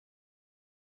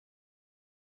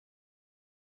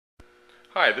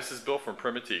Hi, this is Bill from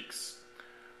Primitiques.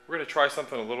 We're going to try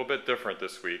something a little bit different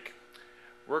this week.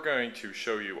 We're going to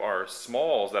show you our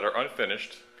smalls that are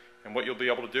unfinished, and what you'll be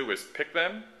able to do is pick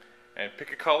them and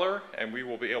pick a color, and we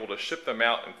will be able to ship them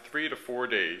out in 3 to 4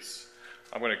 days.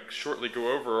 I'm going to shortly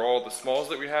go over all the smalls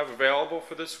that we have available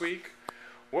for this week.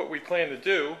 What we plan to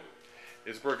do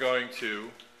is we're going to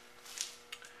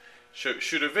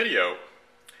shoot a video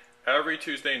every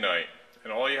Tuesday night,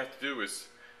 and all you have to do is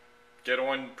get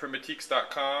on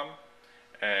Primitiques.com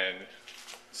and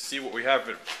see what we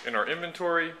have in our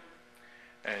inventory,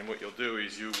 and what you'll do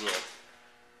is you will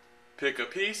pick a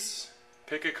piece,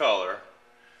 pick a color,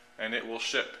 and it will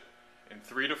ship in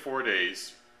 3 to 4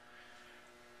 days.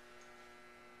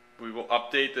 We will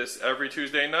update this every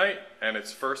Tuesday night, and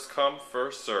it's first come,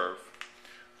 first serve.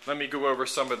 Let me go over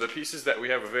some of the pieces that we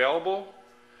have available.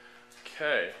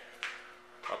 Okay,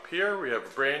 up here we have a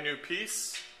brand new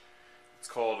piece. It's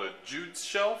called a Tuesd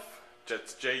shelf.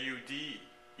 That's J-U-D-E''S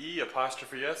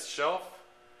shelf.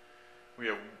 We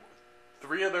have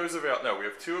 3 of those available. No, we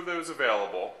have 2 of those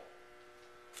available.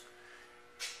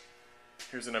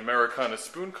 Here's an Americana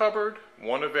spoon cupboard,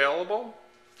 1 available.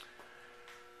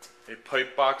 A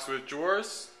pipe box with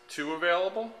drawers, 2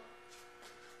 available.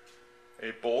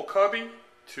 A bowl cubby,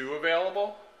 2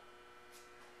 available.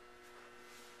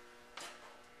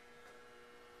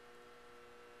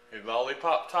 A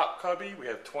lollipop top cubby, we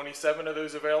have 27 of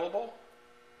those available.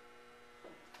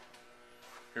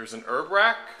 Here's an herb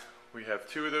rack, we have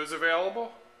 2 of those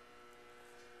available.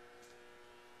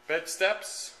 Bed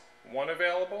steps, 1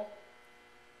 available.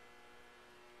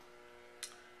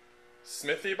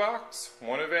 Smithy box,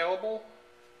 1 available,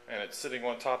 and it's sitting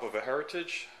on top of a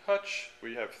heritage hutch.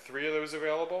 We have 3 of those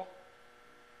available.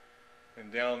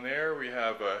 And down there we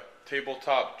have a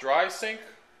tabletop dry sink,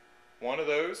 1 of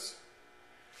those.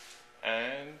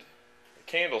 And a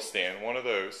candle stand, 1 of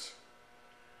those.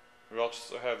 We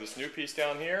also have this new piece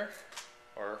down here,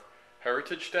 our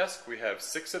heritage desk. We have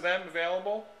 6 of them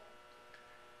available.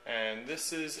 And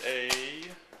this is a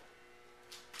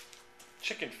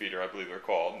chicken feeder, I believe they're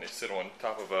called, and they sit on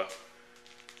top of a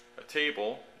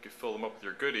table. You can fill them up with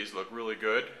your goodies, look really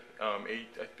good. I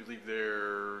believe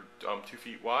they're 2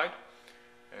 feet wide,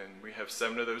 and we have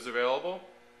 7 of those available.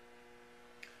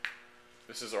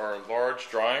 This is our large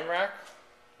drying rack,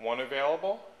 1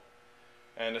 available,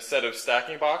 and a set of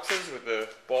stacking boxes with the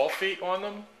ball feet on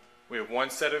them. We have 1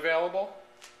 set available.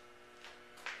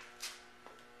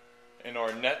 In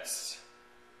our nets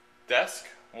desk,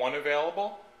 1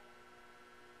 available.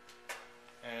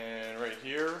 And right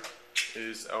here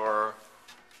is our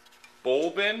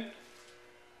bowl bin.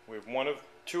 We have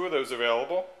 2 of those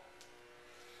available.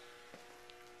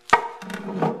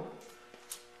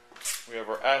 We have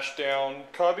our ash down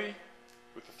cubby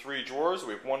with the 3 drawers.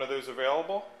 We have 1 of those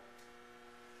available.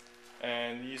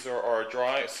 And these are our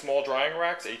small drying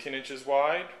racks, 18 inches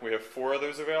wide. We have 4 of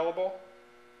those available.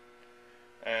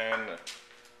 And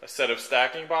a set of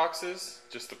stacking boxes,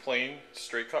 just the plain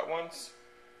straight cut ones.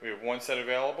 We have 1 set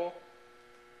available.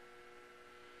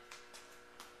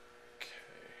 Okay.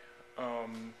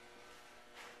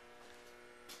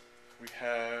 We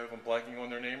have, I'm blanking on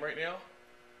their name right now.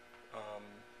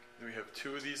 We have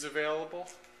 2 of these available.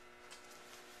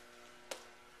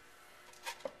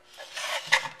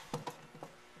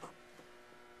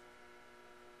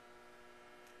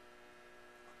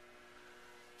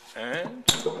 And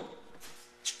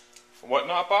a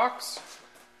whatnot box.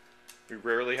 We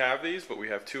rarely have these, but we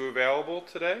have 2 available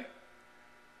today.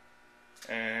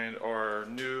 And our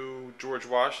new George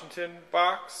Washington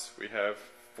box, we have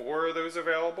 4 of those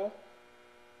available.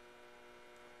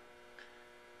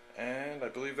 And I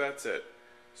believe that's it.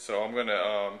 So I'm going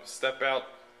to step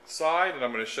outside, and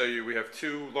I'm going to show you we have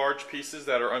 2 large pieces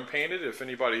that are unpainted if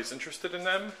anybody's interested in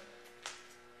them.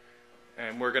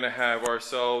 And we're going to have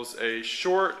ourselves a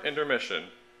short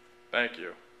intermission. Thank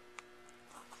you.